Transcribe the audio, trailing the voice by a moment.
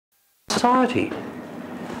society.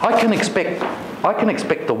 I can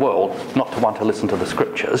expect the world not to want to listen to the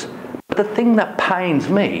scriptures, but the thing that pains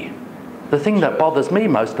me, the thing that bothers me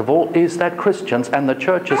most of all, is that Christians and the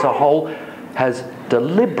church as a whole has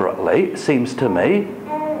deliberately, seems to me,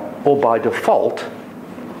 or by default,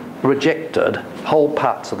 rejected whole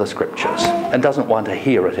parts of the scriptures and doesn't want to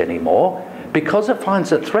hear it anymore because it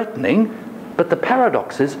finds it threatening. But the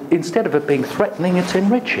paradox is, instead of it being threatening, it's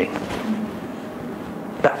enriching.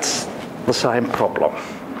 That's the same problem.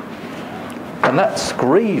 And that's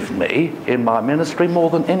grieved me in my ministry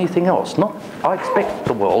more than anything else. I expect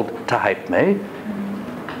the world to hate me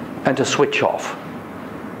and to switch off.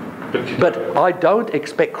 But I don't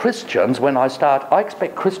expect Christians, I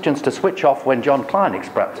expect Christians to switch off when John Klein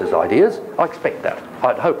expresses ideas. I expect that.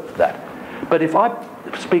 I'd hope that. But if I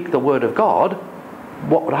speak the word of God,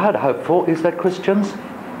 what I'd hope for is that Christians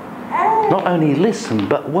not only listen,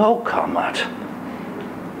 but welcome it.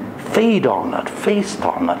 Feed on it, feast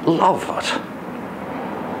on it, love it.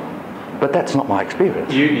 But that's not my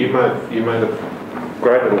experience. You made a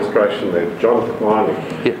great illustration there. John Klein,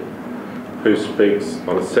 who speaks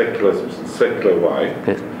on a secular way,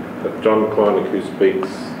 yes. But John Klein, who speaks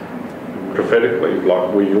prophetically,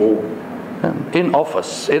 like we all in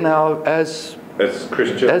office, as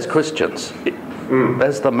Christians,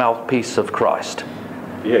 as the mouthpiece of Christ.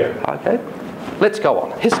 Yeah. Okay. Let's go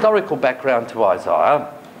on. Historical background to Isaiah.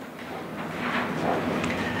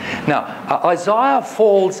 Now, Isaiah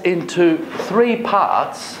falls into three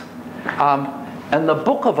parts, and the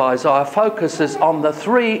book of Isaiah focuses on the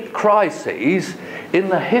three crises in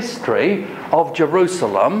the history of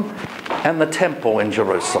Jerusalem and the temple in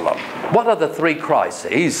Jerusalem. What are the three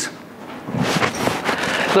crises?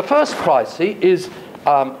 The first crisis is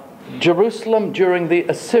Jerusalem during the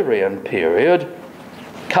Assyrian period,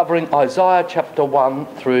 covering Isaiah chapter 1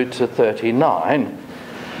 through to 39.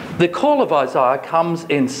 The call of Isaiah comes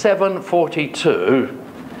in 742.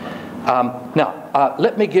 Now,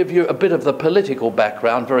 let me give you a bit of the political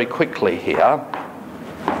background very quickly here.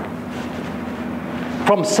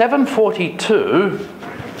 From 742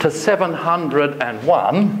 to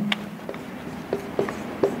 701,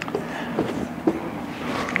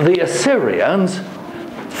 the Assyrians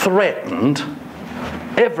threatened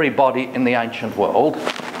everybody in the ancient world.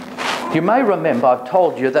 You may remember I've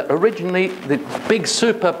told you that originally the big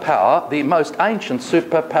superpower, the most ancient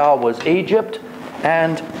superpower, was Egypt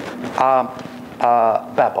and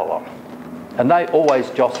Babylon. And they always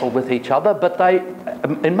jostled with each other, but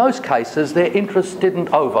in most cases, their interests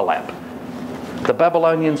didn't overlap. The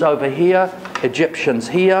Babylonians over here, Egyptians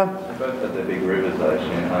here. The big rivers,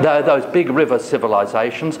 those big river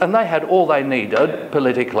civilizations, and they had all they needed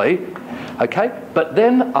politically. Okay, but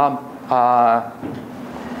then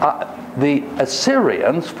the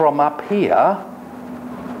Assyrians from up here,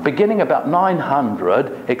 beginning about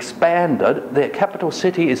 900, expanded. Their capital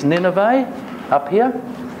city is Nineveh, up here,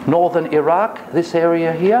 northern Iraq, this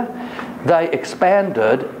area here. They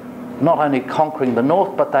expanded, not only conquering the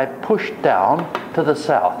north, but they pushed down to the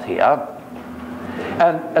south here.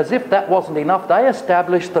 And as if that wasn't enough, they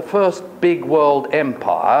established the first big world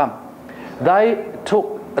empire. They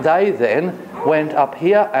then went up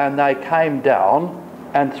here and they came down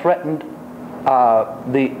and threatened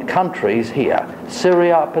the countries here.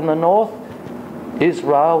 Syria up in the north,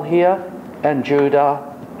 Israel here, and Judah,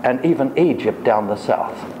 and even Egypt down the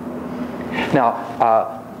south. Now,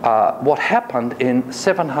 what happened in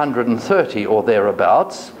 730 or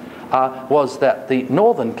thereabouts was that the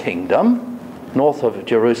northern kingdom, north of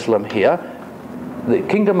Jerusalem here, the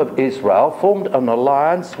kingdom of Israel formed an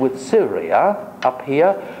alliance with Syria up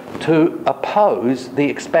here to oppose the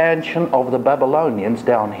expansion of the Babylonians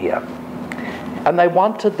down here. And they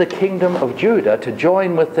wanted the kingdom of Judah to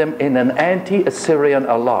join with them in an anti-Assyrian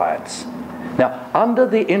alliance. Now, under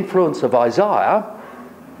the influence of Isaiah,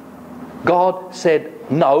 God said,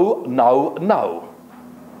 no, no, no.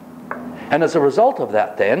 And as a result of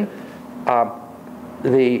that then,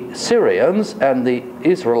 the Syrians and the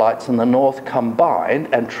Israelites in the north combined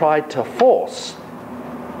and tried to force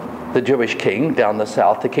the Jewish king down the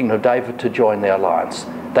south, the kingdom of David, to join the alliance.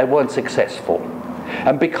 They weren't successful.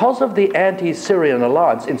 And because of the anti-Syrian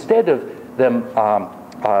alliance, instead of them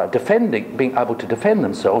being able to defend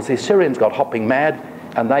themselves, the Assyrians got hopping mad,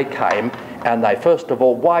 and they came and they first of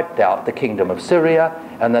all wiped out the kingdom of Syria,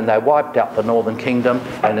 and then they wiped out the northern kingdom,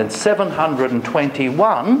 and in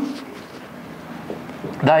 721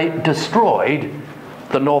 they destroyed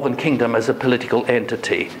the northern kingdom as a political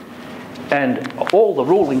entity, and all the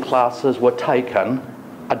ruling classes were taken,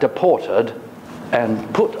 deported,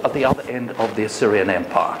 and put at the other end of the Assyrian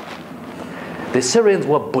Empire. The Assyrians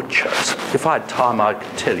were butchers. If I had time, I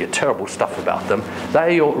could tell you terrible stuff about them.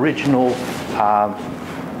 They are original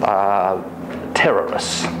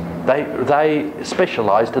terrorists. They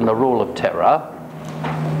specialised in the rule of terror.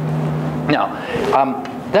 Now,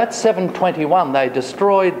 that's 721. They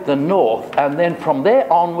destroyed the north, and then from there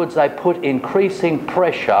onwards they put increasing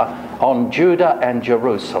pressure on Judah and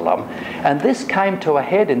Jerusalem. And this came to a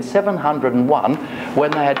head in 701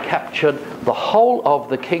 when they had captured the whole of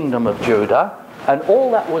the kingdom of Judah, and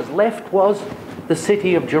all that was left was the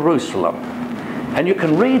city of Jerusalem. And you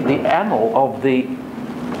can read the annal of the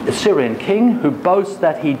Assyrian king who boasts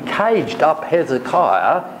that he caged up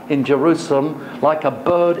Hezekiah in Jerusalem like a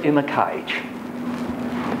bird in a cage.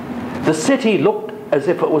 The city looked as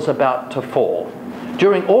if it was about to fall.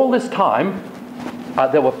 During all this time,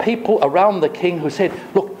 there were people around the king who said,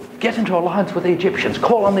 look, get into alliance with the Egyptians,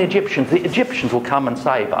 call on the Egyptians will come and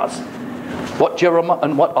save us. What Jeremiah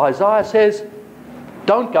and what Isaiah says,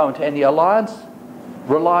 don't go into any alliance,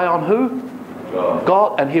 rely on who?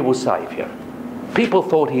 God, and he will save you. People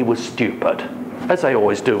thought he was stupid, as they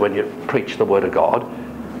always do when you preach the word of God.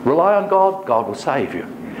 Rely on God, God will save you.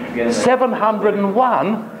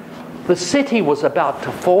 701, the city was about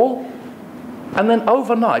to fall, and then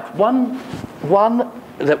overnight, one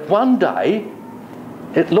day,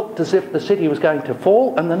 it looked as if the city was going to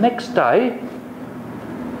fall, and the next day,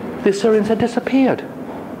 the Assyrians had disappeared.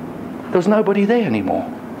 There was nobody there anymore.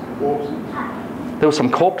 There were some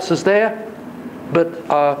corpses there, but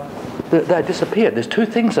they disappeared. There's two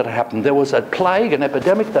things that happened. There was a plague, an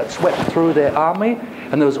epidemic that swept through their army,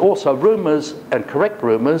 and there was also rumours, and correct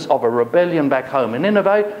rumours, of a rebellion back home in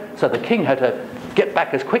Nineveh. So the king had to get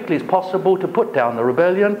back as quickly as possible to put down the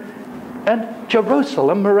rebellion, and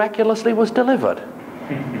Jerusalem miraculously was delivered.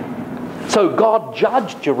 So God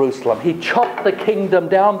judged Jerusalem. He chopped the kingdom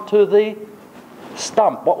down to the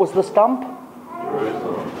stump. What was the stump?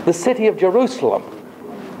 Jerusalem. The city of Jerusalem,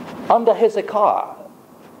 under Hezekiah.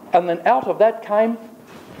 And then out of that came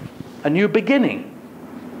a new beginning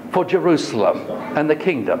for Jerusalem and the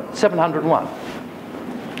kingdom, 701.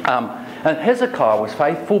 And Hezekiah was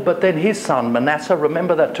faithful, but then his son Manasseh,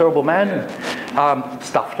 remember that terrible man?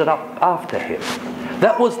 Stuffed it up after him.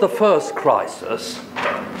 That was the first crisis.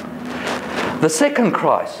 The second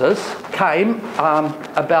crisis came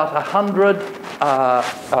about 100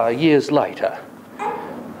 years later.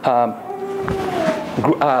 I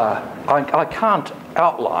can't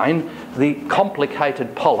outline the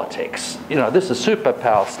complicated politics. You know, this is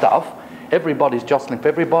superpower stuff. Everybody's jostling for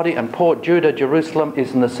everybody, and poor Judah, Jerusalem,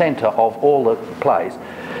 is in the centre of all the plays.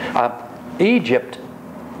 Egypt,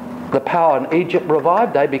 the power in Egypt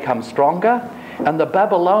revived. They become stronger, and the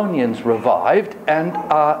Babylonians revived, and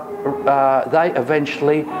they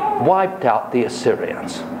eventually wiped out the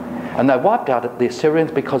Assyrians. And they wiped out the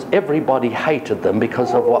Assyrians because everybody hated them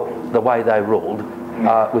because of the way they ruled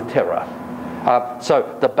with terror. So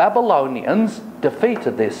the Babylonians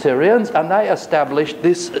defeated the Assyrians, and they established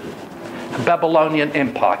this Babylonian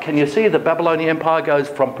Empire. Can you see the Babylonian Empire goes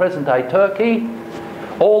from present-day Turkey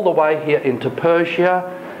all the way here into Persia,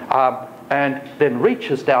 and then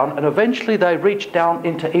reaches down, and eventually they reach down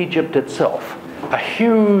into Egypt itself. A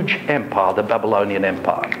huge empire, the Babylonian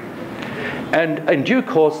Empire. And in due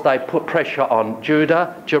course they put pressure on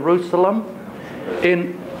Judah, Jerusalem.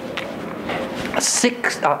 In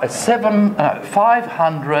 597,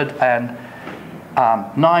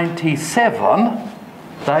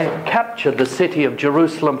 they captured the city of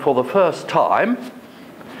Jerusalem for the first time,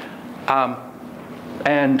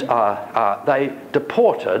 and they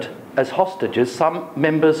deported as hostages some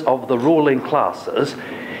members of the ruling classes.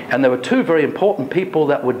 And there were two very important people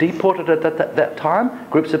that were deported at that time,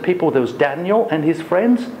 groups of people. There was Daniel and his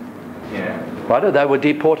friends. Yeah. Right? They were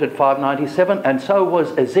deported 597, and so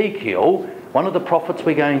was Ezekiel, one of the prophets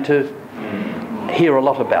we're going to hear a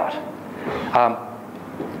lot about.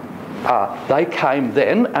 They came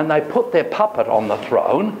then, and they put their puppet on the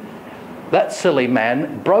throne. That silly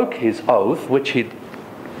man broke his oath, which he'd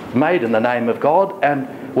made in the name of God, and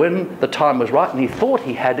when the time was right and he thought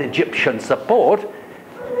he had Egyptian support,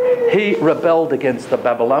 he rebelled against the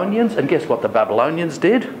Babylonians, and guess what the Babylonians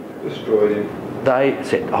did? Destroyed him. They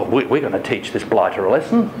said, oh, we're going to teach this blighter a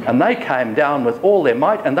lesson. And they came down with all their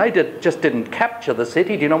might, and they just didn't capture the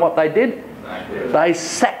city. Do you know what they did? They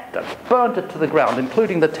sacked it, burnt it to the ground,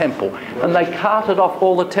 including the temple. And they carted off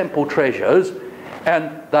all the temple treasures,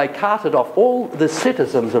 and they carted off all the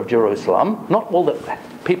citizens of Jerusalem, not all the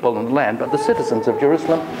people in the land, but the citizens of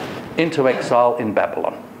Jerusalem, into exile in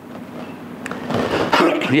Babylon.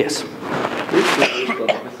 Yes.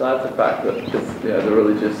 Besides the fact that it's the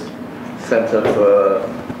religious centre for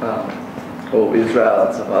all Israel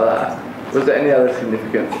and stuff like that, Was there any other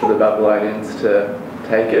significance for the Babylonians to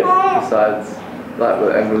take it besides, like,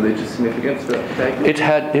 and religious significance for them to take it?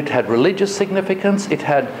 It had religious significance. It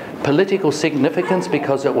had political significance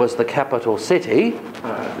because it was the capital city.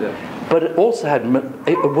 Yeah. But it also had,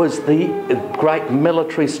 it was the great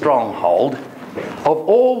military stronghold. Of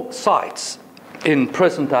all sites in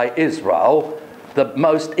present-day Israel, the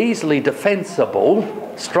most easily defensible,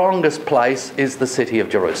 strongest place is the city of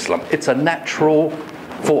Jerusalem. It's a natural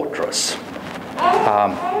fortress,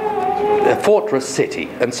 a fortress city.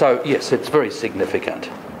 And so, yes, it's very significant.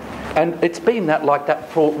 And it's been like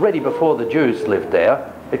that already before the Jews lived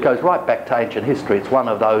there. It goes right back to ancient history. It's one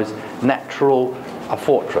of those natural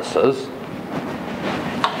fortresses.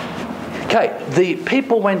 Okay, the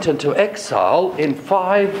people went into exile in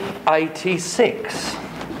 586.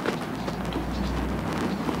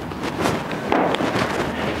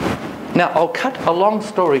 Now, I'll cut a long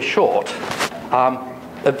story short.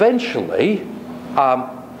 Eventually,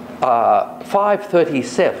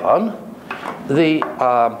 537, the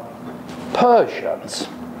Persians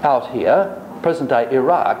out here, present-day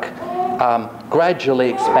Iraq, gradually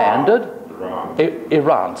expanded.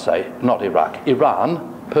 Iran, not Iraq. Iran,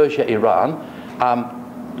 Persia, Iran.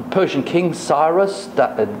 Persian King Cyrus,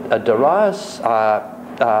 Darius,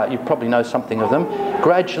 you probably know something of them,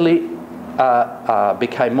 gradually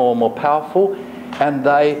became more and more powerful, and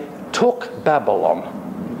they took Babylon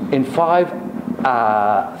in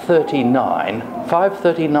 539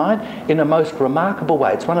 in a most remarkable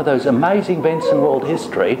way. It's one of those amazing events in world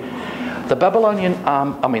history. The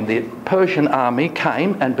the Persian army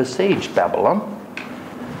came and besieged Babylon,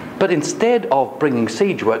 but instead of bringing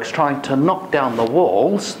siege works trying to knock down the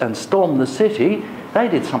walls and storm the city, they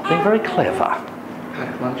did something very clever.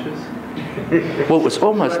 Pack lunches? Well, it was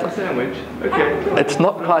almost like a sandwich. Okay. It's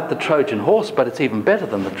not quite the Trojan horse, but it's even better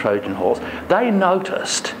than the Trojan horse. They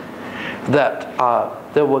noticed that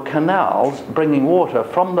there were canals bringing water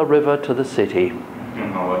from the river to the city.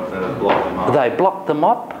 They blocked them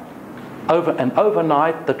up. And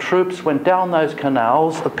overnight, the troops went down those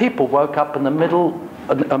canals. The people woke up in the middle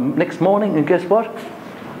next morning, and guess what?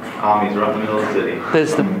 Armies right in the middle of the city.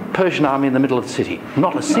 There's the Persian army in the middle of the city.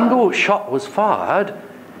 Not a single shot was fired,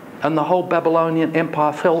 and the whole Babylonian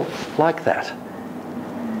Empire fell like that.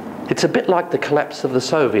 It's a bit like the collapse of the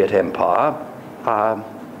Soviet Empire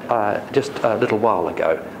just a little while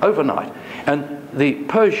ago, overnight. And the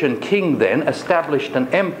Persian king then established an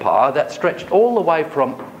empire that stretched all the way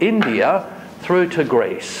from India through to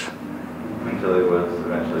Greece. Until it was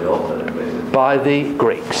eventually also defeated by the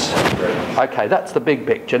Greeks. Okay, that's the big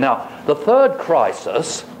picture. Now, the third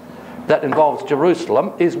crisis that involves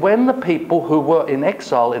Jerusalem is when the people who were in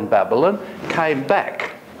exile in Babylon came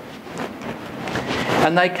back.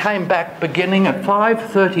 And they came back beginning at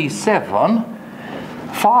 537,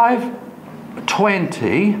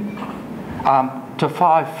 520 to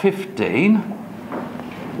 515.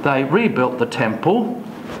 They rebuilt the temple.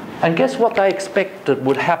 And guess what they expected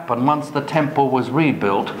would happen once the temple was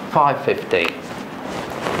rebuilt? 515.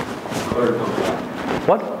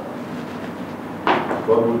 What?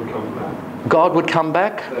 God would come back. God would come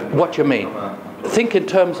back? What do you mean? Think in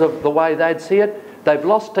terms of the way they'd see it. They've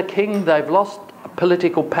lost a king, they've lost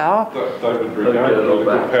political power.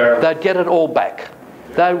 They'd get it all back.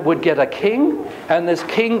 They would get a king, and this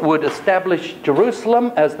king would establish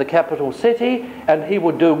Jerusalem as the capital city, and he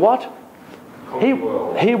would do what? He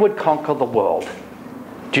would conquer the world.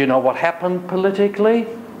 Do you know what happened politically?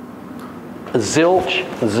 Zilch,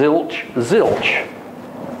 zilch, zilch.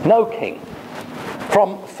 No king.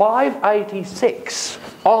 From 586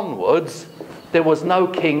 onwards, there was no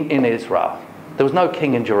king in Israel. There was no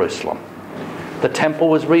king in Jerusalem. The temple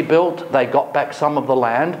was rebuilt. They got back some of the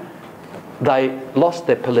land. They lost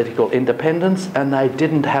their political independence, and they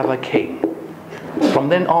didn't have a king from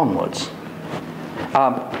then onwards.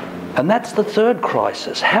 And that's the third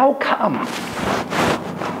crisis. How come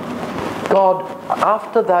God,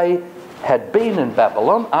 after they had been in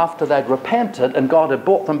Babylon, after they'd repented and God had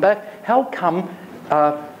brought them back, how come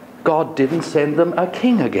God didn't send them a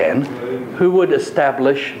king again who would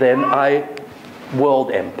establish then a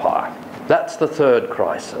world empire? That's the third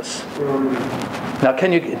crisis. Now,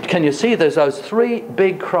 can you see there's those three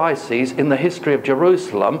big crises in the history of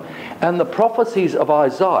Jerusalem, and the prophecies of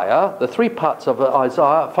Isaiah, the three parts of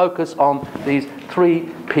Isaiah, focus on these three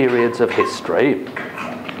periods of history.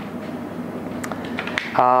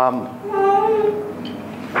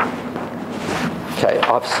 Okay,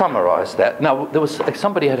 I've summarised that. Now, there was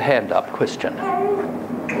somebody had a hand up. Question.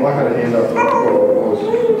 Well, I had a hand up.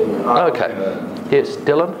 Okay. Yes,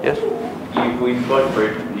 Dylan. Yes. We spoke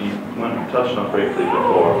briefly. You touched on briefly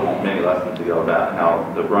before, many lessons ago, about how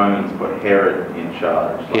the Romans put Herod in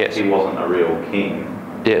charge. Like Yes. He wasn't a real king.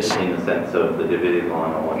 Yes. In the sense of the Davidic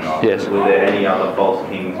line or whatnot. Yes. Were there any other false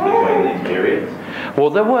kings between these periods?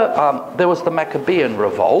 Well, there was the Maccabean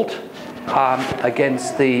revolt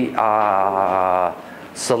against the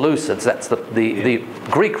Seleucids, that's the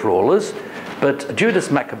Greek rulers, but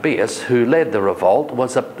Judas Maccabeus, who led the revolt,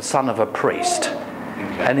 was a son of a priest.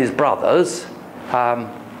 Okay. And his brothers,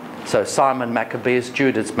 so Simon Maccabeus,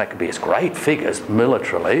 Judas Maccabeus, great figures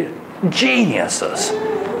militarily, geniuses,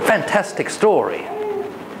 fantastic story.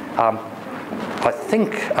 I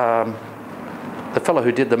think the fellow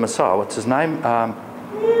who did the Messiah, what's his name?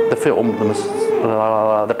 The film,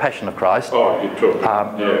 The Passion of Christ. Oh, you took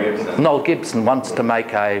Noel Gibson wants to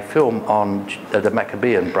make a film on the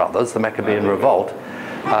Maccabean brothers, the Maccabean revolt,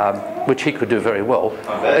 which he could do very well.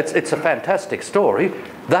 It's a fantastic story.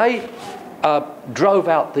 They drove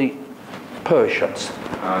out the Persians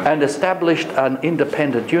and established an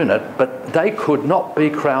independent unit, but they could not be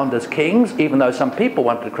crowned as kings, even though some people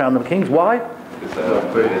wanted to crown them kings. Why?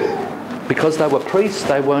 Because they were priests.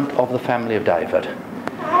 They weren't of the family of David.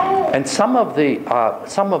 And some of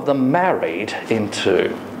them married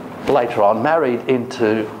into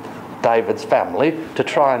David's family to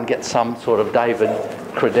try and get some sort of David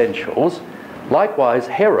credentials. Likewise,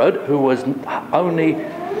 Herod, who was only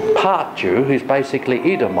part Jew, who's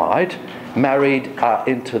basically Edomite, married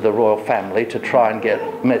into the royal family to try and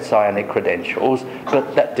get messianic credentials,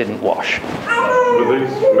 but that didn't wash. Were these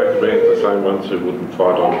Maccabeans the same ones who wouldn't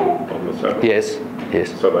fight on the Sabbath? Yes.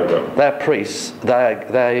 So they got... They're priests.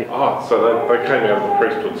 They so they came out of the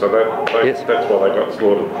priesthood, so Yes. that's why they got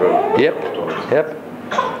slaughtered for... Yep.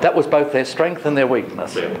 That was both their strength and their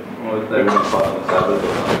weakness. Yeah. Well, they wouldn't fight on the Sabbath or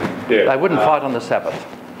something. Yeah. They wouldn't fight on the Sabbath.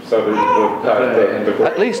 So the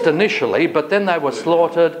At least initially, but then they were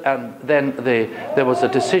slaughtered, and then there was a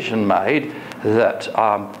decision made that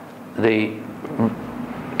the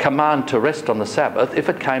command to rest on the Sabbath, if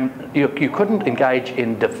it came, you couldn't engage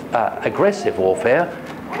in aggressive warfare,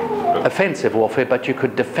 offensive warfare, but you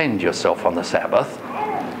could defend yourself on the Sabbath.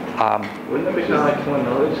 Wouldn't it be kind of like common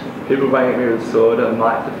knowledge? People bang at me with a sword, I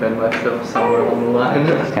might defend myself somewhere along the line.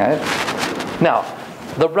 Okay. Now,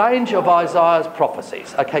 the range of Isaiah's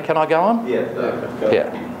prophecies. Okay, can I go on? Yeah.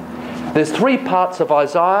 There's 3 parts of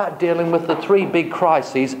Isaiah dealing with the 3 big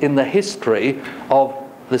crises in the history of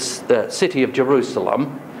the city of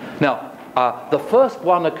Jerusalem. Now, the first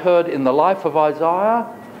one occurred in the life of Isaiah.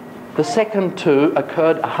 The second 2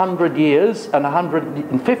 occurred 100 years and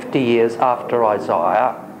 150 years after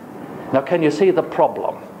Isaiah. Now, can you see the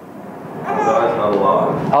problem? Isaiah's not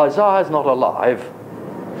alive. Isaiah's not alive.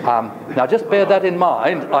 Now, just bear that in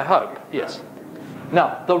mind, I hope. Yes.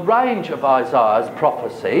 Now, the range of Isaiah's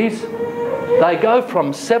prophecies, they go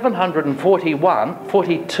from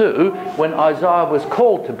 742, when Isaiah was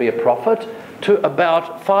called to be a prophet, to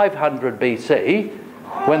about 500 BC,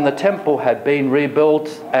 when the temple had been rebuilt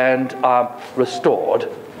and restored.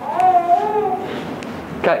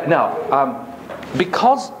 Okay, now,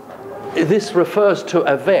 because this refers to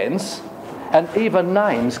events and even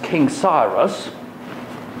names King Cyrus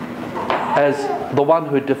as the one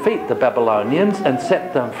who defeat the Babylonians and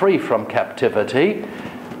set them free from captivity,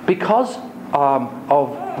 because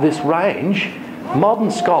of this range,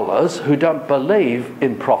 modern scholars who don't believe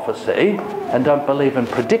in prophecy and don't believe in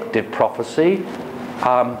predictive prophecy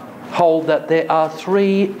hold that there are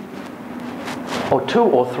 2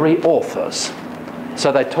 or 3 authors.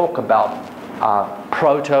 So they talk about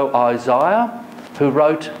Proto-Isaiah, who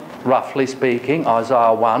wrote, roughly speaking,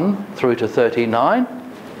 Isaiah 1 through to 39.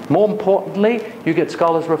 More importantly, you get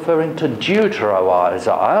scholars referring to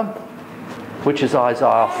Deutero-Isaiah, which is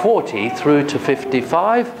Isaiah 40 through to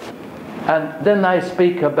 55. And then they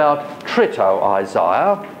speak about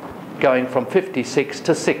Trito-Isaiah, going from 56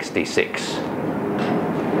 to 66.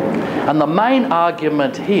 And the main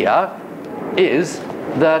argument here is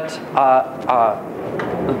that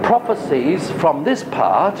the prophecies from this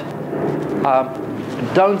part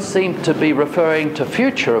don't seem to be referring to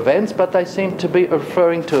future events, but they seem to be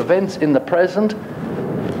referring to events in the present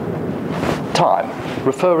time,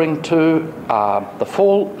 referring to the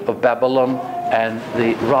fall of Babylon and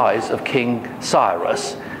the rise of King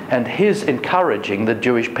Cyrus, and his encouraging the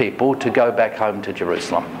Jewish people to go back home to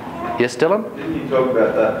Jerusalem. Yes, Dylan? Didn't you talk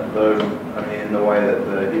about that, though, I mean, in the way that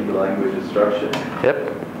the Hebrew language is structured?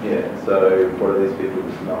 Yep. Yeah, so what are these people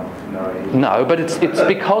just not knowing? No, but it's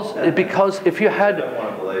because if you had... I don't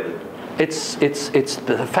want to believe it. It's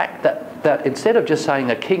the fact that instead of just saying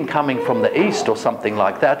a king coming from the east or something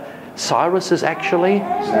like that, Cyrus is actually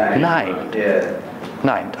named. Yeah.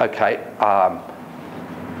 Named, okay.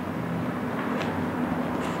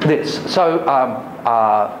 this. So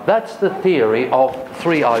that's the theory of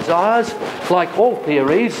 3 Isaiahs. Like all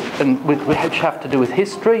theories, and which have to do with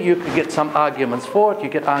history, you could get some arguments for it, you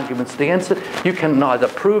get arguments against it. You can neither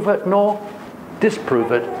prove it nor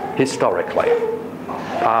disprove it historically.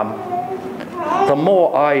 The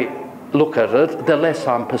more I look at it, the less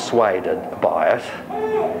I'm persuaded by it.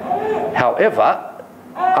 However,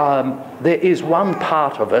 there is one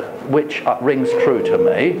part of it which rings true to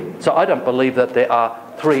me. So I don't believe that there are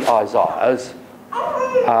 3 Isaiahs,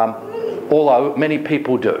 although many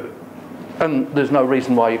people do. And there's no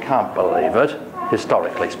reason why you can't believe it,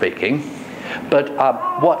 historically speaking. But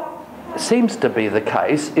what seems to be the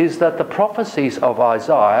case is that the prophecies of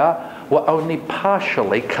Isaiah were only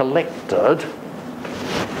partially collected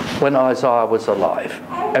when Isaiah was alive.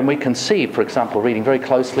 And we can see, for example, reading very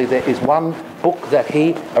closely, there is one book that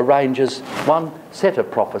he arranges, one set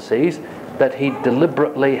of prophecies that he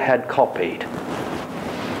deliberately had copied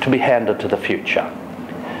to be handed to the future.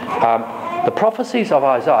 The prophecies of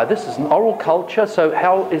Isaiah, this is an oral culture, so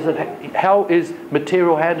how is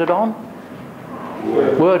material handed on?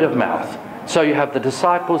 Word of mouth. So you have the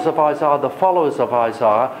disciples of Isaiah, the followers of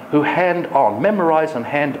Isaiah, who memorize and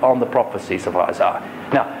hand on the prophecies of Isaiah.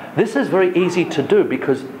 Now, this is very easy to do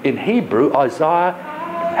because in Hebrew, Isaiah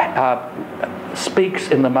speaks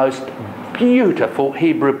in the most beautiful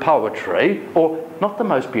Hebrew poetry, or not the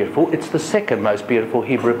most beautiful, it's the second most beautiful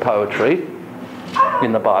Hebrew poetry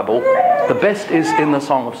in the Bible. The best is in the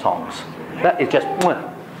Song of Songs. That is just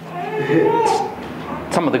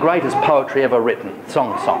some of the greatest poetry ever written,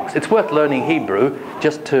 Song of Songs. It's worth learning Hebrew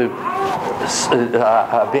just to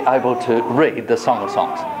be able to read the Song of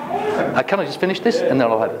Songs. Can I just finish this and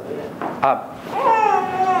then I'll have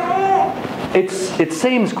it? It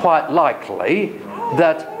seems quite likely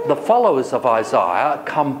that the followers of Isaiah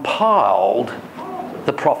compiled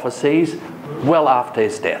the prophecies well after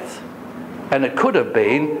his death. And it could have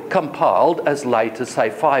been compiled as late as, say,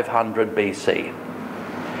 500 BC.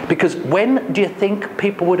 Because when do you think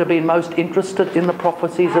people would have been most interested in the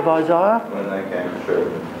prophecies of Isaiah? When they came true.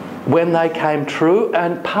 When they came true,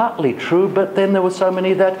 and partly true, but then there were so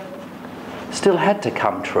many that still had to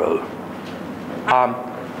come true.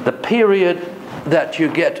 The period that you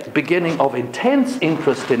get beginning of intense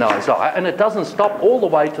interest in Isaiah, and it doesn't stop all the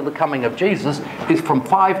way to the coming of Jesus, is from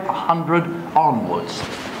 500 onwards.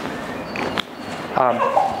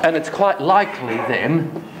 And it's quite likely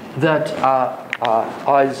then that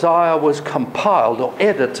Isaiah was compiled or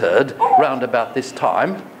edited round about this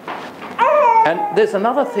time. And there's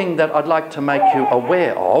another thing that I'd like to make you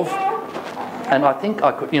aware of, and I think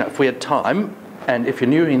I could, if we had time, and if you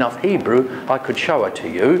knew enough Hebrew, I could show it to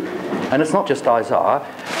you. And it's not just Isaiah.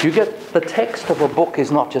 You get the text of a book is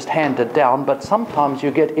not just handed down, but sometimes you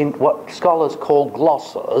get in what scholars call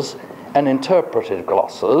glosses and interpreted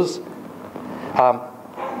glosses.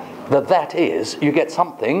 That is, you get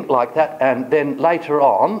something like that, and then later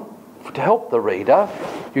on, to help the reader,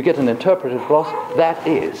 you get an interpreted gloss, that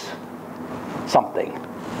is something.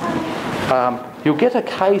 You'll get a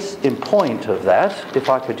case in point of that, if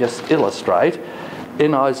I could just illustrate,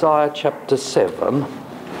 in Isaiah chapter 7.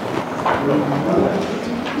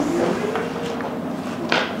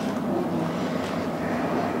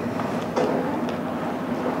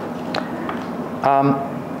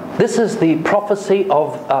 This is the prophecy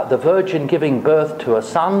of the Virgin giving birth to a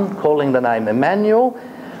son, calling the name Emmanuel.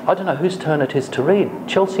 I don't know whose turn it is to read.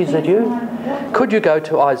 Chelsea, is it you? Could you go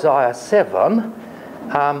to Isaiah 7,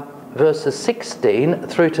 verses 16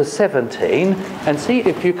 through to 17, and see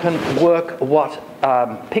if you can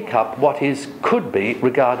pick up what could be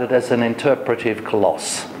regarded as an interpretive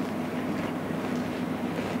gloss.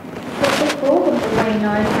 But before the boy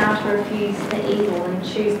knows how to refuse the evil and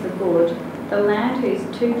choose the good, the land whose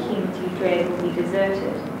 2 kings you dread will be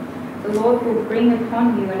deserted. The Lord will bring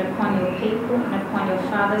upon you and upon your people and upon your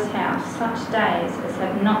father's house such days as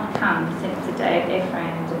have not come since the day of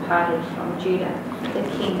Ephraim departed from Judah, the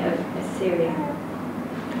king of Assyria.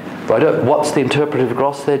 Right, what's the interpretive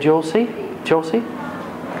gloss there, Chelsea?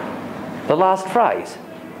 The last phrase.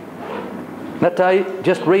 That day,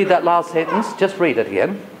 just read that last sentence. Just read it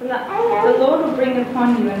again. The Lord will bring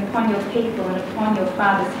upon you and upon your people and upon your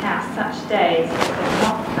father's house such days as have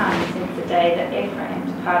not come since the day that Ephraim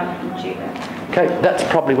departed from Judah. Okay, that's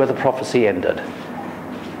probably where the prophecy ended.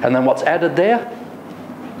 And then what's added there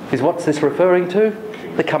is, what's this referring to?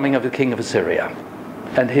 The coming of the king of Assyria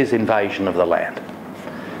and his invasion of the land.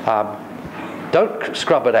 Don't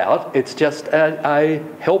scrub it out. It's just a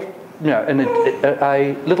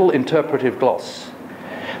little interpretive gloss.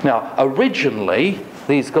 Now, originally,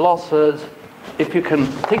 these glosses if you can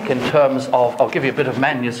think in terms of, I'll give you a bit of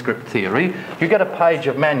manuscript theory. You get a page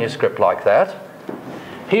of manuscript like that.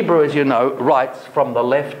 Hebrew, as you know, writes from the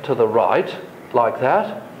left to the right, like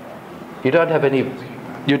that. You don't have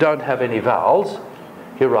any vowels.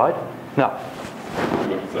 You're right. Now,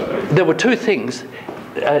 there were two things.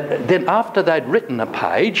 Then after they'd written a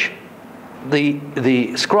page,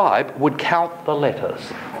 the scribe would count the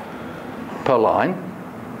letters per line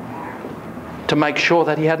to make sure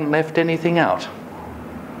that he hadn't left anything out.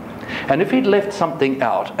 And if he'd left something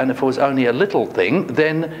out, and if it was only a little thing,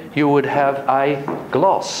 then you would have a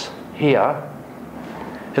gloss here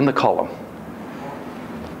in the column.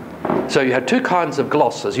 So you have two kinds of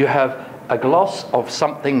glosses. You have a gloss of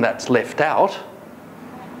something that's left out,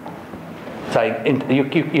 saying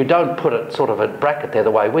you don't put it sort of a bracket there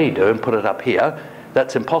the way we do and put it up here.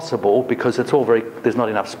 That's impossible because it's all there's not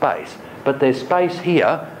enough space. But there's space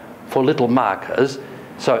here for little markers.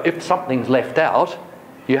 So if something's left out,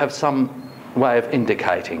 you have some way of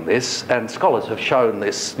indicating this, and scholars have shown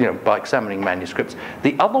this, by examining manuscripts.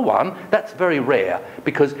 The other one, that's very rare,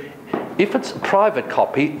 because if it's a private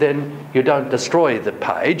copy, then you don't destroy the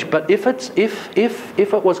page. But if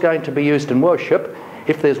it was going to be used in worship,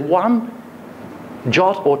 if there's one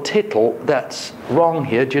jot or tittle that's wrong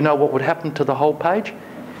here, do you know what would happen to the whole page?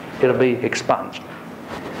 It'll be expunged.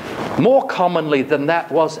 More commonly than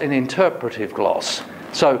that was an interpretive gloss.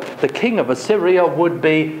 So the king of Assyria would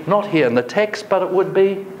be not here in the text, but it would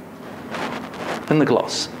be in the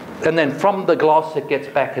gloss. And then from the gloss it gets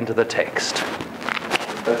back into the text.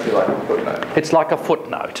 That'd be like a footnote. It's like a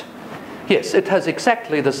footnote. Yes, it has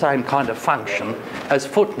exactly the same kind of function as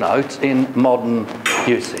footnotes in modern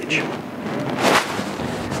usage.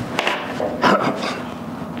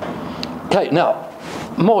 Okay, now,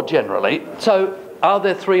 more generally, so are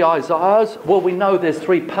there three Isaiahs? Well, we know there's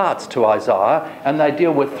three parts to Isaiah, and they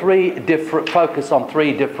deal with focus on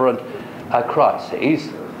three different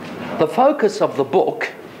crises. The focus of the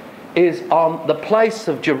book is on the place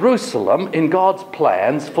of Jerusalem in God's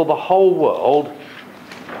plans for the whole world.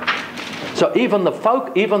 So even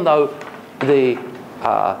though the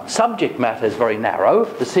subject matter is very narrow,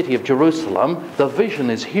 the city of Jerusalem, the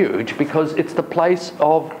vision is huge because it's the place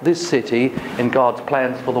of this city in God's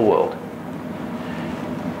plans for the world.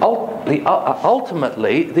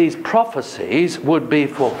 Ultimately, these prophecies would be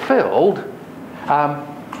fulfilled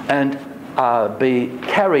and be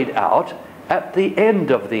carried out at the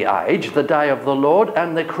end of the age, the day of the Lord,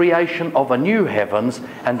 and the creation of a new heavens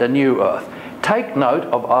and a new earth. Take note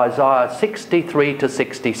of Isaiah 63 to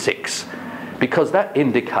 66, because that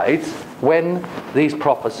indicates when these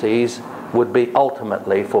prophecies would be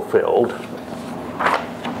ultimately fulfilled.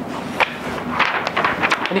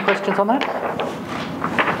 Any questions on that?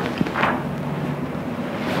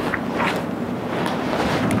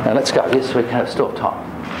 Now let's go. Yes, we can still have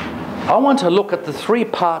time. I want to look at the three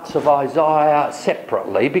parts of Isaiah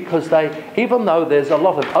separately because even though there's a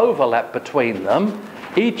lot of overlap between them,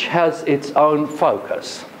 each has its own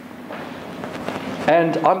focus.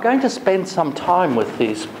 And I'm going to spend some time with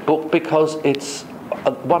this book because it's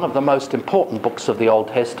one of the most important books of the Old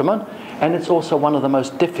Testament, and it's also one of the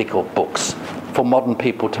most difficult books for modern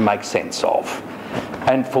people to make sense of.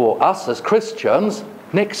 And for us as Christians,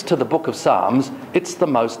 next to the book of Psalms, it's the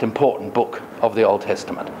most important book of the Old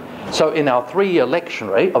Testament. So in our 3-year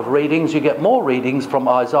lectionary of readings, you get more readings from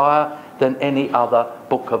Isaiah than any other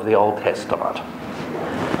book of the Old Testament.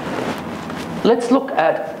 Let's look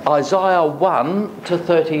at Isaiah 1 to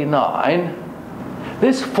 39.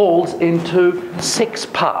 This falls into 6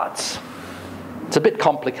 parts. It's a bit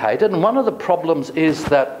complicated, and one of the problems is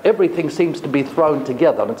that everything seems to be thrown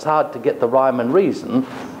together, and it's hard to get the rhyme and reason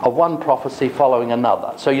of one prophecy following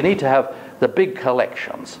another. So you need to have the big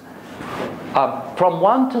collections. From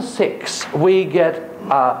 1 to 6, we get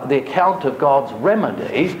the account of God's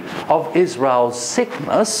remedy of Israel's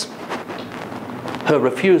sickness, her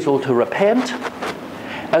refusal to repent,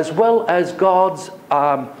 as well as God's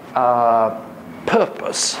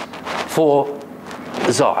purpose for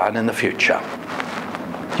Zion in the future.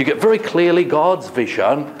 You get very clearly God's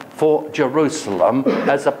vision for Jerusalem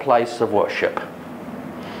as a place of worship.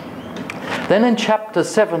 Then in chapter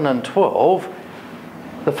 7 and 12,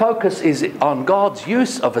 the focus is on God's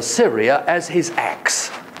use of Assyria as his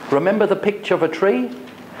axe. Remember the picture of a tree?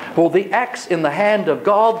 Well, the axe in the hand of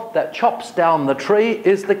God that chops down the tree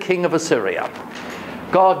is the king of Assyria.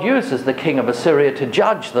 God uses the king of Assyria to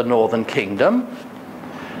judge the northern kingdom,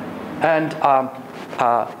 and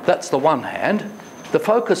that's the one hand. The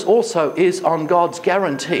focus also is on God's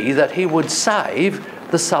guarantee that he would save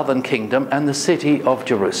the southern kingdom and the city of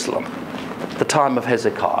Jerusalem, the time of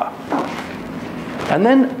Hezekiah. And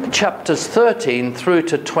then chapters 13 through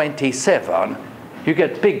to 27, you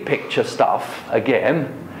get big picture stuff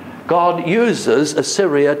again. God uses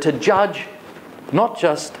Assyria to judge not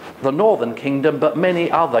just the northern kingdom, but many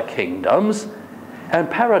other kingdoms. And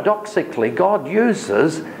paradoxically, God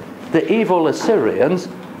uses the evil Assyrians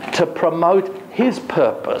to promote his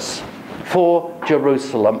purpose for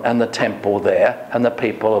Jerusalem and the temple there and the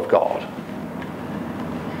people of God.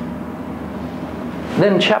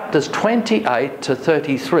 Then chapters 28 to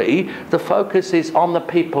 33, the focus is on the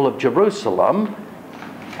people of Jerusalem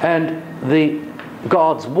and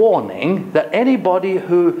God's warning that anybody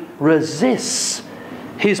who resists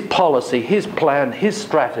his policy, his plan, his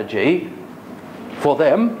strategy for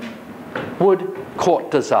them would court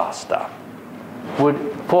disaster, would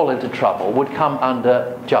fall into trouble, would come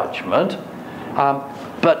under judgment.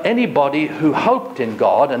 But anybody who hoped in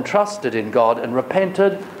God and trusted in God and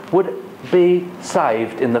repented would be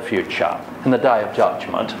saved in the future, in the day of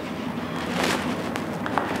judgment.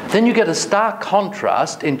 Then you get a stark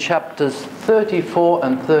contrast in chapters 34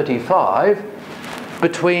 and 35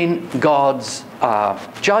 between God's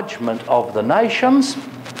judgment of the nations,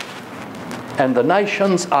 and the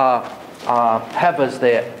nations have as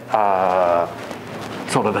their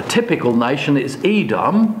sort of a typical nation is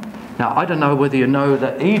Edom. Now, I don't know whether you know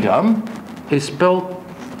that Edom is spelled,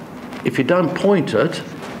 if you don't point it,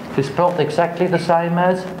 is spelled exactly the same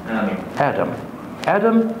as Adam.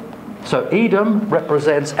 Adam, so Edom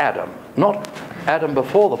represents Adam. Not Adam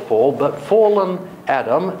before the fall, but fallen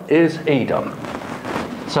Adam is Edom.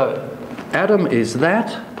 So Adam is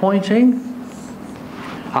that pointing.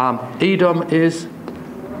 Edom is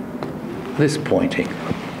this pointing.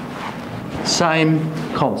 Same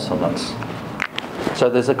consonants. So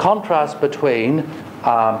there's a contrast between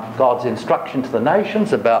God's instruction to the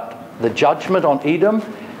nations about the judgment on Edom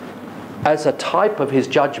as a type of his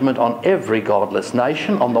judgment on every godless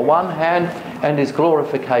nation on the one hand, and his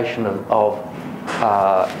glorification of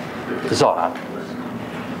Zion.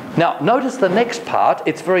 Now notice the next part.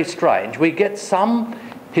 It's very strange. We get some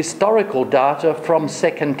historical data from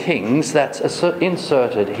 2 Kings that's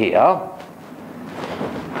inserted here,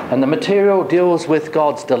 and the material deals with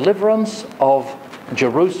God's deliverance of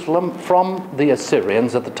Jerusalem from the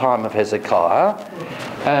Assyrians at the time of Hezekiah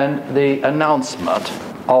and the announcement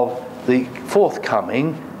of the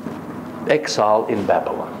forthcoming exile in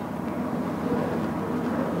Babylon.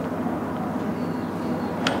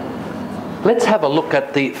 Let's have a look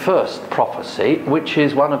at the first prophecy, which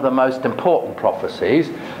is one of the most important prophecies,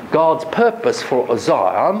 God's purpose for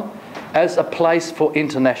Zion as a place for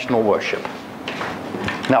international worship.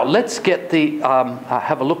 Now let's get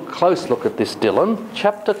have a close look at this, Dylan.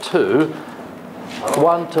 Chapter 2,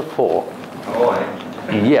 1 to 4.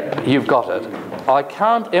 Yep, you've got it. I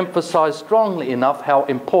can't emphasize strongly enough how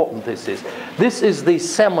important this is. This is the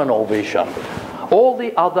seminal vision. All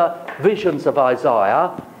the other visions of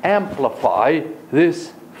Isaiah amplify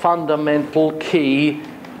this fundamental, key,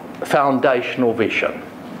 foundational vision.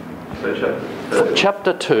 So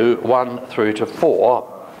chapter 2, 1 through to 4.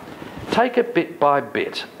 Take it bit by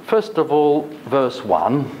bit. First of all, verse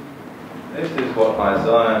 1. This is what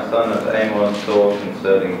Isaiah, son of Amos, saw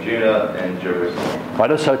concerning Judah and Jerusalem.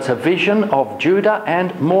 Right, so it's a vision of Judah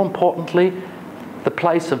and, more importantly, the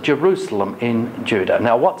place of Jerusalem in Judah.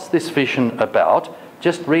 Now, what's this vision about?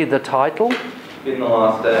 Just read the title. In the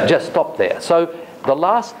last days. Just stop there. So, the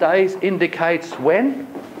last days indicates when?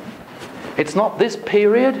 It's not this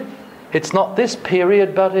period. It's not this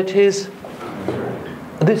period, but it is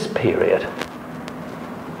this period.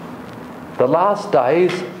 The last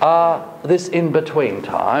days are this in-between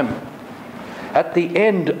time. At the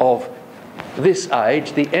end of this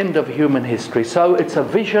age, the end of human history. So it's a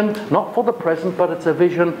vision, not for the present, but it's a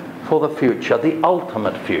vision for the future, the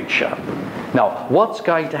ultimate future. Now, what's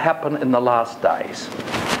going to happen in the last days?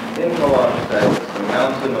 In the last days, the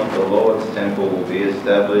mountain of the Lord's temple will be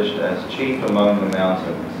established as chief among the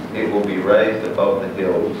mountains. It will be raised above the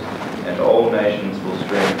hills, and all nations will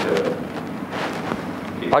stream to it.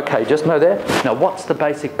 Okay, just know that. Now, what's the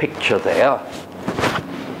basic picture there?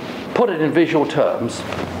 Put it in visual terms.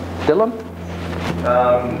 Dylan?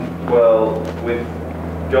 Well, with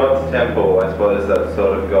God's temple, I suppose that's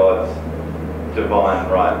sort of God's divine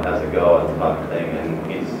right as a God type thing, and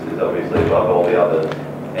he's obviously above all the others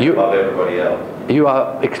and above everybody else. You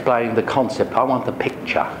are explaining the concept. I want the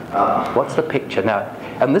picture. What's the picture? Now,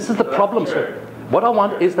 and this is the problem. What I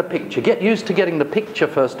want is the picture. Get used to getting the picture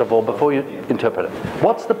first of all before you interpret it.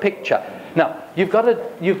 What's the picture? Now, you've got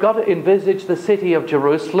to envisage the city of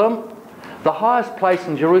Jerusalem. The highest place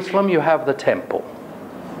in Jerusalem, you have the temple,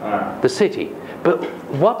 the city. But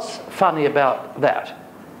what's funny about that?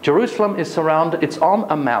 Jerusalem is surrounded, it's on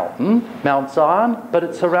a mountain, Mount Zion, but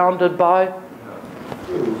it's surrounded by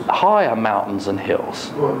higher mountains and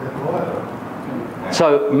hills.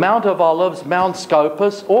 So Mount of Olives, Mount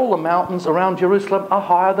Scopus, all the mountains around Jerusalem are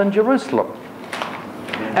higher than Jerusalem.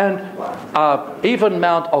 And even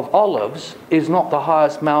Mount of Olives is not the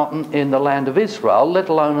highest mountain in the land of Israel, let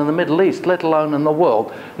alone in the Middle East, let alone in the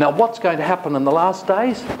world. Now what's going to happen in the last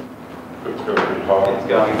days? It's going to be high. It's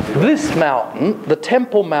going to. This mountain, the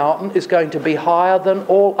Temple Mountain, is going to be higher than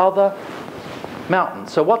all other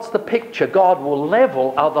mountains. So what's the picture? God will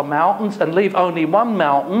level other mountains and leave only one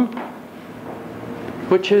mountain,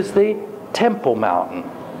 which is the Temple Mountain.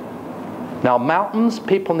 Now mountains,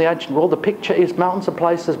 people in the ancient world, the picture is mountains are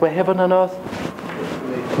places where heaven and earth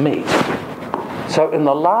meet. So in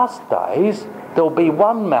the last days, there'll be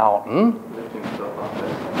one mountain.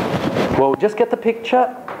 Well, just get the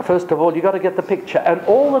picture. First of all, you've got to get the picture. And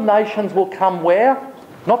all the nations will come where?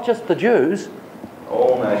 Not just the Jews.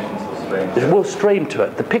 All nations will stream to it. Will stream to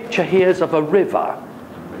it. The picture here is of a river.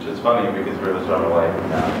 Which is funny because rivers run away from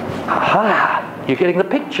mountains. Aha! You're getting the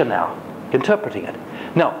picture now, interpreting it.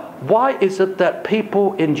 Now, why is it that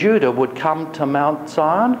people in Judah would come to Mount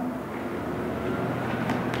Zion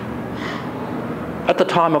at the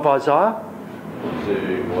time of Isaiah?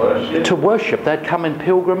 To worship. To worship. They'd come in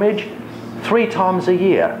pilgrimage 3 times a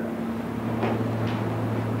year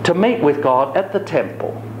to meet with God at the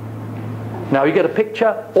temple. Now you get a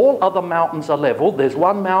picture. All other mountains are leveled. There's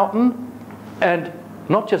one mountain, and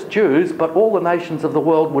not just Jews, but all the nations of the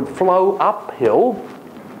world would flow uphill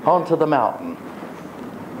onto the mountain.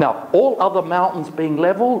 Now, all other mountains being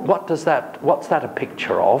leveled, what's that a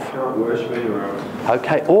picture of? Can't worship anywhere else.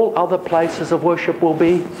 Okay, all other places of worship will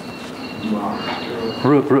be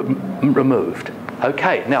removed.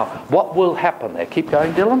 Okay, now, what will happen there? Keep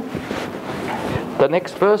going, Dylan. The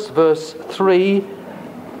next verse, verse 3.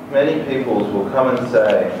 Many peoples will come and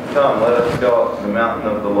say, "Come, let us go up to the mountain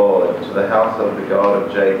of the Lord, to the house of the God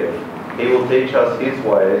of Jacob. He will teach us his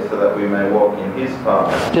ways so that we may walk in his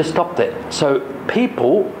paths." Just stop there. So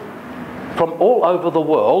people from all over the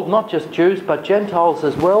world, not just Jews but Gentiles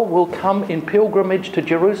as well, will come in pilgrimage to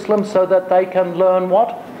Jerusalem so that they can learn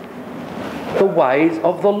what? The ways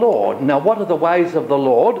of the Lord. Now what are the ways of the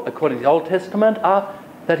Lord, according to the Old Testament, are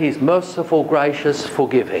that he's merciful, gracious,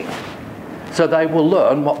 forgiving. So they will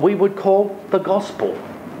learn what we would call the gospel.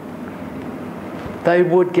 They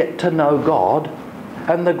would get to know God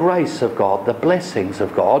and the grace of God, the blessings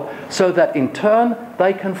of God, so that in turn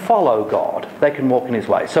they can follow God. They can walk in his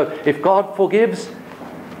way. So if God forgives,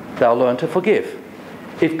 they'll learn to forgive.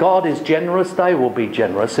 If God is generous, they will be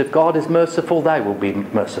generous. If God is merciful, they will be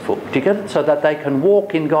merciful. Do you get it? So that they can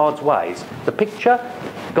walk in God's ways. The picture,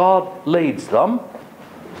 God leads them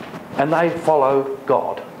and they follow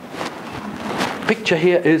God. Picture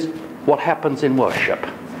here is what happens in worship.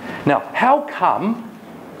 Now, how come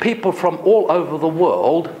people from all over the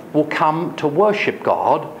world will come to worship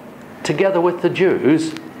God together with the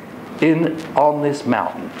Jews on this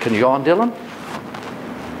mountain? Can you go on, Dylan?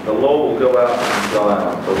 The law will go out from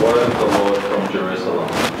Zion, the word of the Lord from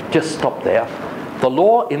Jerusalem. Just stop there. The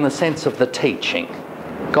law in the sense of the teaching.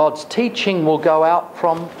 God's teaching will go out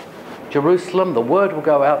from Jerusalem, the word will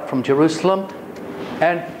go out from Jerusalem,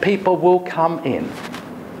 and people will come in.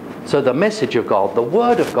 So the message of God, the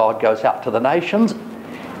word of God goes out to the nations,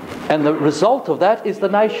 and the result of that is the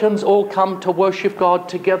nations all come to worship God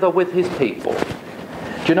together with his people.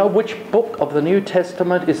 Do you know which book of the New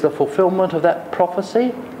Testament is the fulfillment of that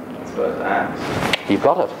prophecy? It's both Acts. You've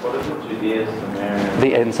got it. What is it? Judea, Samaria.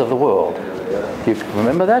 The ends of the world. You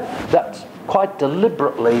remember that? That's quite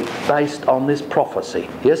deliberately based on this prophecy.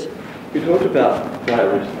 Yes? We talked about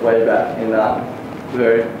way back in the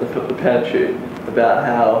Pentateuch about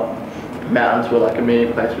how mountains were like a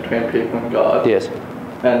meeting place between people and God. Yes.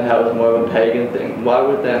 And how it was more of a pagan thing. Why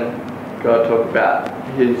would then God talk about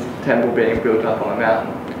his temple being built up on a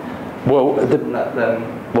mountain?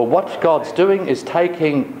 Well, what God's doing is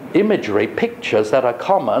taking imagery, pictures that are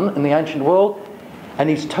common in the ancient world, and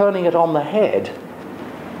he's turning it on the head.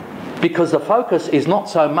 Because the focus is not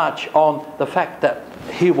so much on the fact that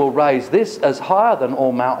he will raise this as higher than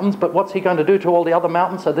all mountains, but what's he going to do to all the other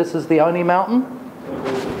mountains? So this is the only mountain?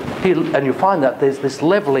 And you find that there's this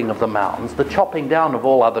levelling of the mountains, the chopping down of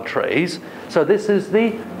all other trees. So this is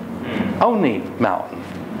the only mountain.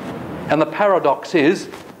 And the paradox is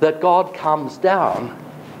that God comes down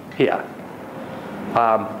here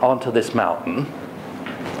onto this mountain.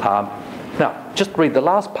 Now, just read the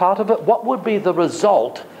last part of it. What would be the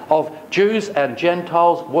result of Jews and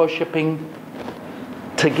Gentiles worshipping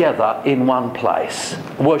together in one place,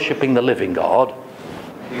 worshipping the living God?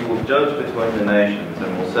 He will will judge between the nations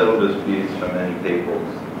and will settle disputes for many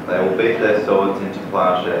peoples. They will beat their swords into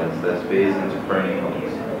plowshares, their spears into pruning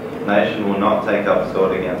hooks. Nation will not take up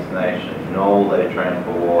sword against nation, nor will they train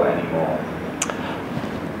for war anymore.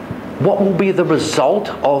 What will be the result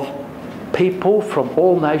of people from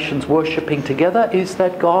all nations worshipping together is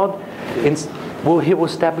that God he will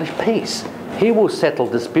establish peace. He will settle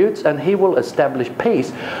disputes and he will establish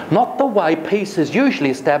peace. Not the way peace is usually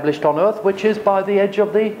established on earth, which is by the edge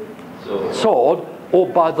of the sword or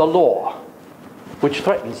by the law, which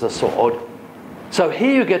threatens the sword. So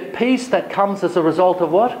here you get peace that comes as a result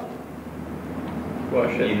of what?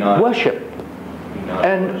 Worship.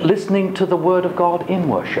 And listening to the word of God in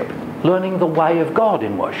worship. Learning the way of God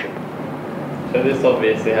in worship. So this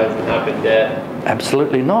obviously hasn't happened yet.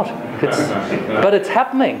 Absolutely not. But it's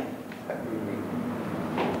happening.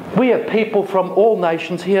 We have people from all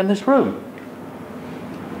nations here in this room,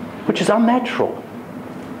 which is unnatural.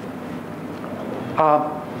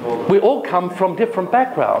 We all come from different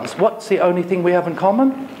backgrounds. What's the only thing we have in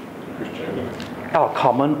common? Our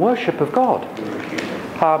common worship of God.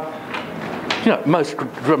 Most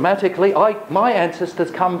dramatically, my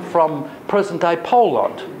ancestors come from present-day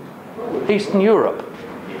Poland, Eastern Europe.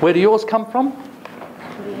 Where do yours come from?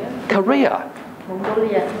 Korea.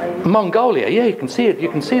 Mongolia. Yeah, you can see it. You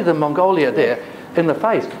can see the Mongolia there in the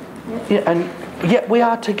face. Yeah, and yet we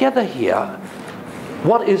are together here.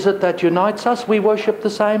 What is it that unites us? We worship the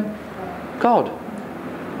same God.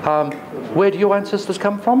 Where do your ancestors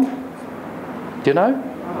come from? Do you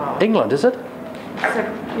know? England, is it?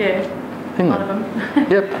 Yeah. England. One of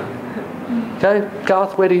them. Yep. Okay,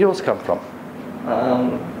 Garth, where do yours come from?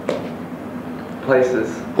 Places.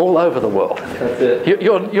 All over the world. That's it.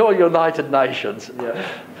 You're United Nations. Yeah.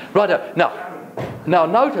 Right. Now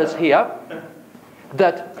notice here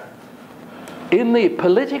that in the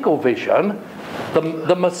political vision,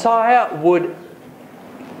 the Messiah would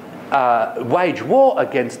wage war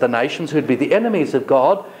against the nations who'd be the enemies of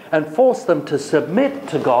God and force them to submit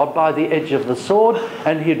to God by the edge of the sword,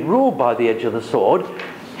 and he'd rule by the edge of the sword.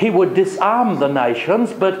 He would disarm the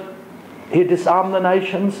nations, but he'd disarm the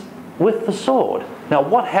nations with the sword. Now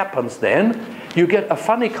what happens then? You get a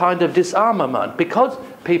funny kind of disarmament. Because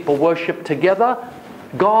people worship together,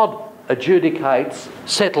 God adjudicates,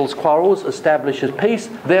 settles quarrels, establishes peace.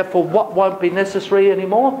 Therefore, what won't be necessary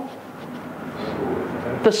anymore?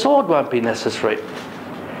 The sword won't be necessary.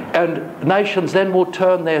 And nations then will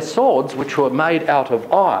turn their swords, which were made out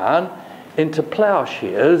of iron, into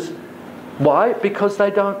plowshares. Why? Because they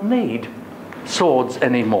don't need swords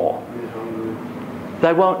anymore.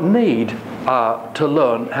 They won't need to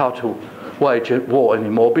learn how to wage war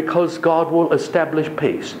anymore, because God will establish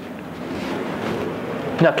peace.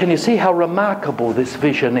 Now, can you see how remarkable this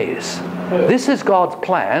vision is? This is God's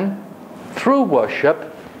plan through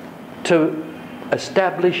worship to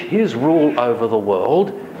establish his rule over the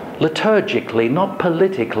world liturgically, not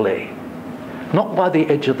politically. Not by the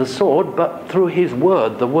edge of the sword, but through his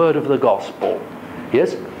word, the word of the gospel.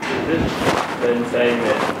 Yes? Is it then saying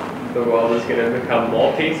that the world is going to become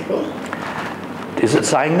more peaceful? Is it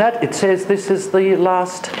saying that? It says this is the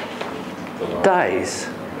last days.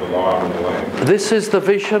 This is the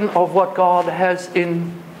vision of what God has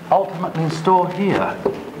ultimately in store here.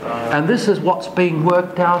 And this is what's being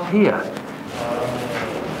worked out here.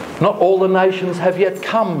 Not all the nations have yet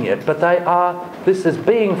come yet, but this is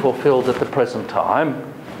being fulfilled at the present time.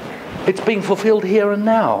 It's being fulfilled here and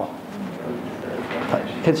now.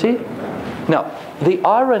 Can you see? Now, the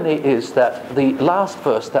irony is that the last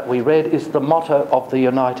verse that we read is the motto of the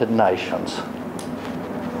United Nations.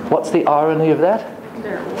 What's the irony of that?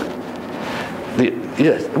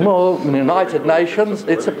 Yes, well, the United Nations,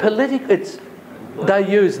 it's a political, they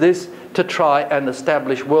use this to try and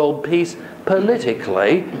establish world peace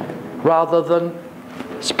politically rather than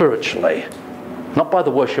spiritually. Not by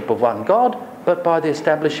the worship of one God, but by the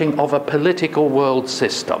establishing of a political world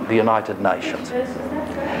system, the United Nations.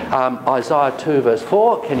 Isaiah 2 verse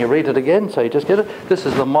 4, can you read it again so you just get it? This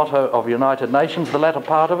is the motto of United Nations, the latter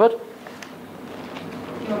part of it.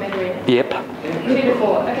 You want me to read it? Yep. You did it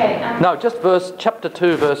before. Okay. No, just chapter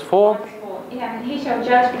 2 verse 4. Yeah, and he shall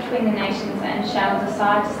judge between the nations and shall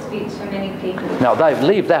decide disputes for many people. Now they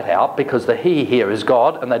leave that out because the he here is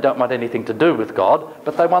God and they don't want anything to do with God,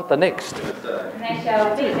 but they want the next. And they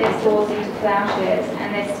shall beat their swords into plowshares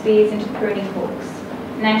and their spears into pruning hooks.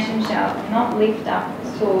 Nation shall not lift up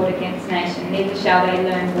sword against nation, neither shall they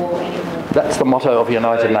learn war anymore. That's the motto of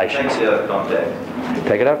United Nations. Take it out of context.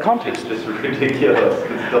 Take it out of context. It's just ridiculous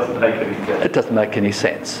because it doesn't make any sense. It doesn't make any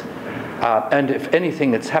sense. And if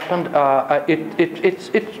anything that's happened,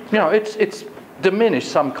 it's diminish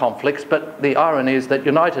some conflicts, but the irony is that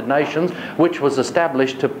United Nations, which was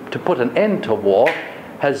established to put an end to war,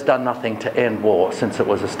 has done nothing to end war since it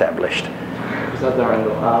was established. Is that their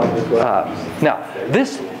own arm as well? Now,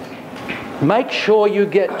 this, make sure you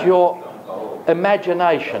get your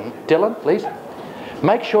imagination, Dylan, please.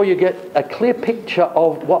 Make sure you get a clear picture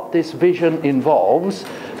of what this vision involves,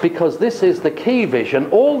 because this is the key vision.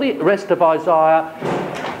 All the rest of Isaiah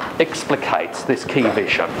explicates this key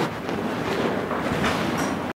vision.